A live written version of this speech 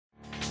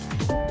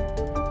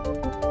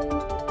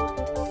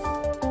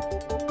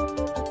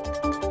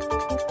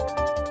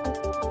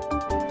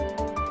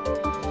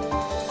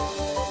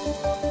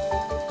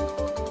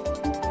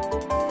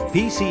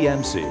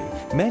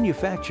PCMC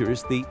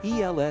manufactures the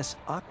ELS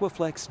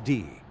Aquaflex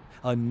D,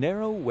 a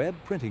narrow web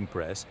printing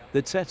press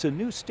that sets a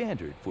new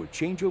standard for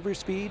changeover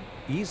speed,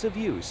 ease of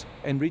use,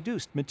 and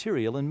reduced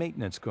material and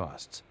maintenance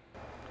costs.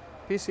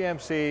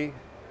 PCMC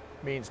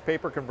means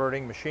Paper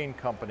Converting Machine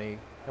Company,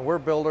 and we're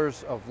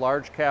builders of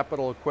large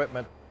capital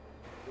equipment.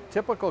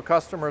 Typical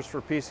customers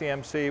for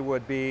PCMC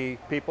would be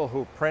people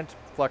who print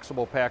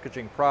flexible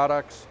packaging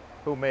products,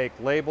 who make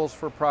labels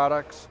for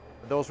products.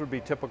 Those would be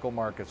typical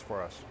markets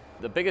for us.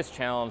 The biggest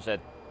challenge that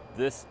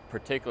this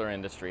particular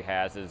industry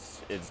has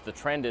is the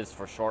trend is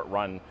for short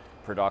run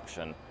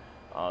production.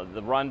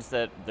 The runs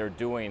that they're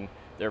doing,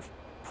 they're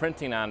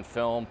printing on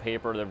film,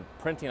 paper, they're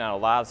printing on a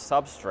lot of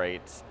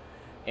substrates,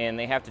 and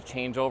they have to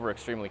change over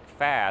extremely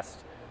fast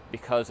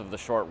because of the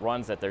short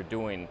runs that they're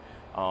doing.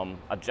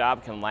 A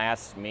job can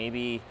last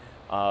maybe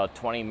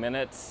 20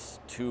 minutes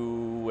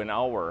to an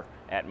hour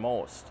at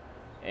most.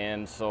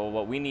 And so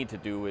what we need to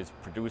do is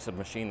produce a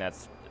machine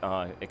that's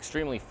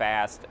extremely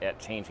fast at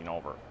changing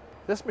over.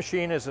 This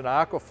machine is an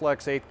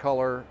Aquaflex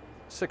 8-color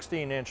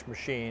 16-inch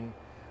machine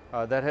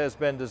that has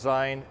been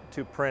designed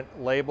to print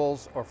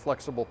labels or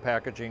flexible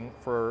packaging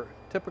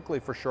typically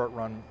for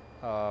short-run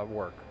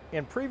work.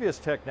 In previous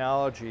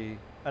technology,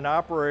 an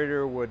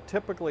operator would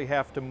typically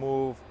have to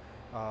move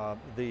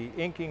the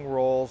inking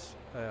rolls,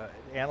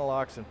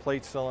 analogs and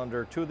plate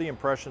cylinder to the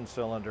impression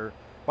cylinder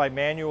by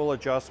manual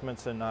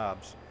adjustments and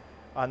knobs.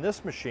 On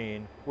this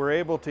machine, we're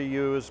able to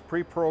use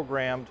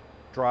pre-programmed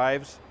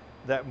drives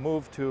that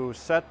move to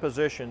set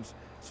positions,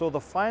 so the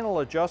final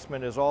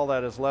adjustment is all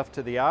that is left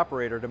to the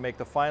operator to make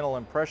the final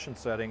impression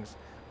settings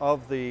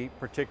of the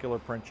particular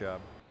print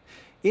job.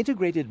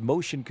 Integrated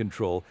motion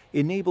control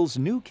enables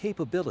new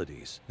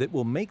capabilities that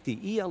will make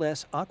the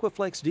ELS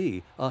Aquaflex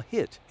D a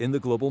hit in the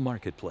global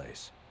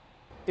marketplace.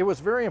 It was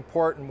very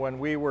important when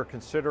we were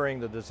considering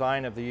the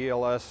design of the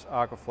ELS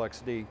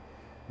Aquaflex D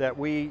that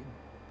we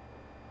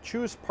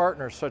choose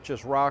partners such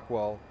as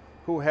Rockwell,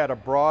 who had a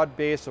broad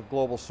base of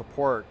global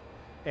support,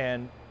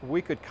 and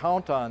we could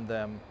count on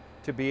them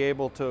to be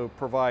able to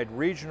provide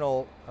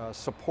regional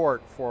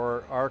support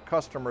for our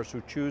customers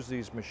who choose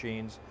these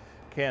machines,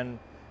 can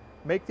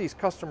make these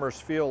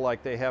customers feel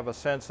like they have a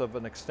sense of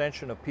an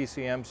extension of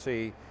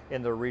PCMC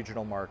in their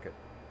regional market.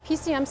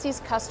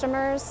 PCMC's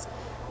customers,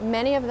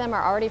 many of them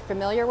are already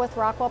familiar with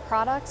Rockwell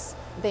products.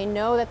 They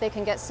know that they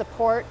can get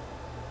support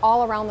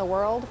all around the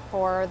world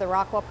for the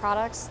Rockwell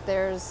products.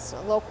 There's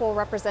local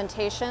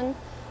representation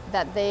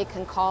that they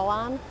can call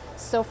on.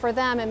 So for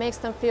them, it makes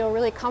them feel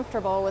really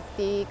comfortable with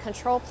the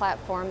control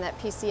platform that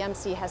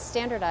PCMC has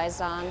standardized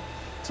on,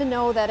 to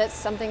know that it's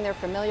something they're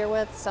familiar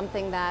with,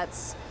 something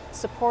that's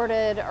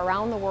supported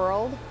around the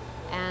world,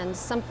 and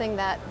something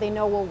that they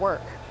know will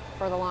work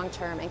for the long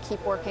term and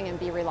keep working and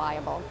be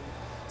reliable.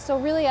 So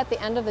really at the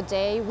end of the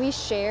day, we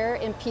share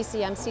in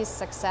PCMC's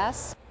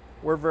success.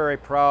 We're very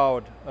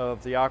proud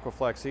of the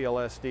Aquaflex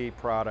ELSD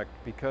product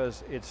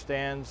because it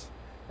stands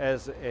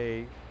as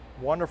a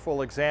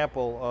wonderful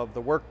example of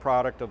the work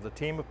product of the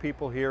team of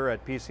people here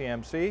at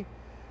PCMC,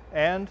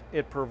 and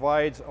it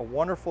provides a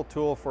wonderful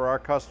tool for our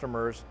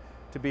customers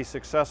to be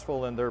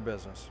successful in their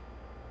business.